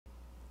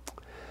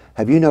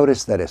Have you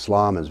noticed that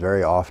Islam is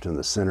very often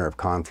the center of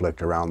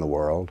conflict around the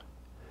world?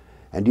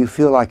 And do you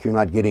feel like you're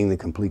not getting the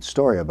complete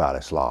story about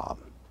Islam?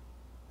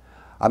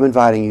 I'm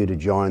inviting you to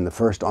join the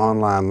first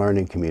online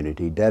learning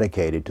community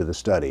dedicated to the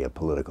study of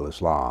political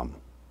Islam.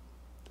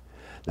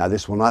 Now,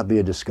 this will not be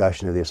a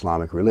discussion of the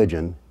Islamic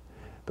religion,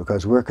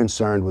 because we're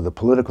concerned with the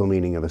political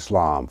meaning of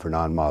Islam for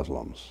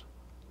non-Muslims.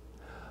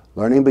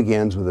 Learning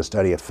begins with the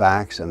study of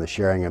facts and the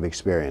sharing of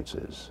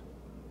experiences.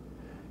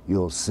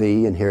 You'll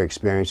see and hear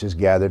experiences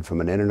gathered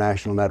from an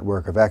international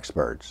network of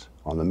experts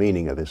on the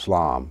meaning of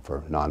Islam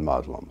for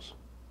non-Muslims.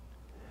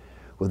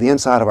 With the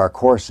insight of our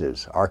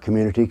courses, our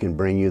community can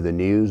bring you the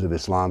news of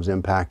Islam's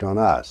impact on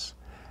us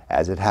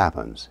as it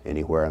happens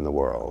anywhere in the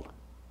world.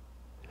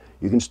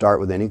 You can start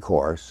with any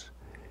course.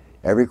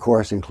 Every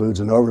course includes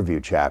an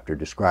overview chapter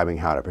describing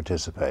how to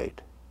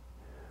participate.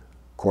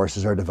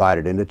 Courses are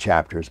divided into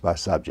chapters by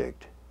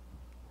subject.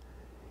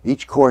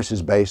 Each course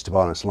is based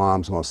upon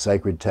Islam's most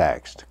sacred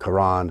text,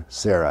 Quran,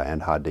 Sirah,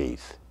 and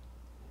Hadith.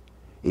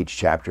 Each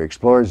chapter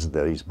explores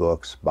these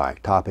books by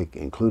topic,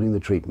 including the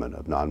treatment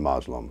of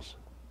non-Muslims.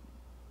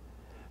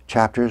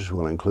 Chapters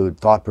will include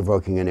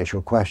thought-provoking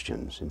initial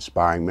questions,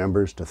 inspiring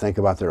members to think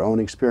about their own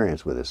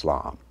experience with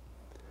Islam.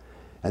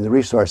 And the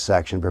resource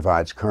section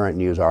provides current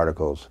news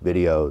articles,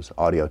 videos,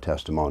 audio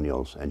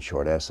testimonials, and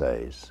short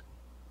essays.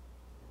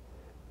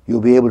 You'll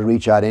be able to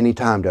reach out any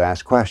time to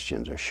ask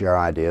questions or share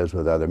ideas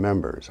with other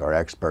members or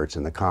experts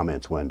in the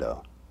comments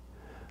window.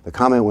 The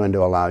comment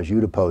window allows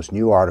you to post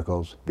new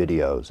articles,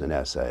 videos, and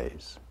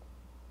essays.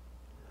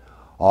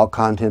 All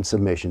content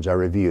submissions are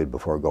reviewed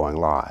before going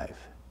live.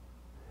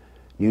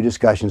 New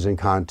discussions and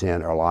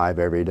content are live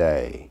every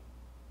day.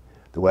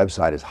 The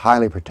website is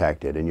highly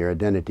protected and your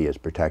identity is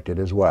protected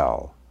as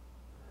well.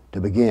 To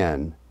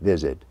begin,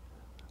 visit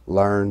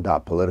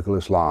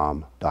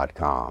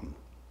learn.politicalislam.com.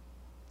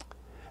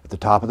 At the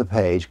top of the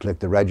page, click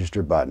the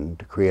Register button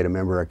to create a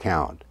member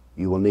account.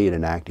 You will need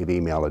an active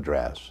email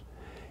address.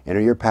 Enter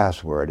your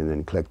password and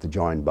then click the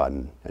Join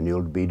button, and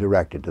you'll be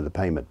directed to the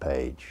payment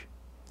page.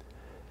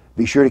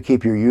 Be sure to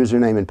keep your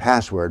username and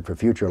password for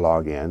future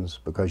logins,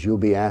 because you'll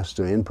be asked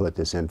to input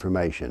this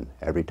information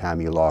every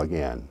time you log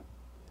in.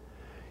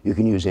 You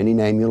can use any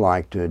name you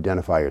like to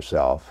identify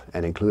yourself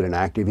and include an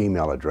active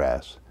email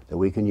address that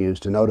we can use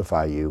to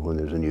notify you when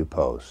there's a new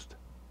post.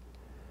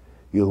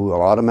 You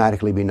will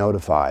automatically be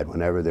notified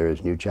whenever there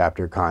is new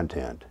chapter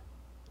content.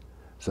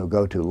 So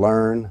go to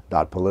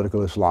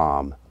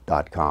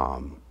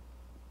learn.politicalislam.com.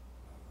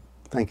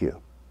 Thank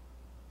you.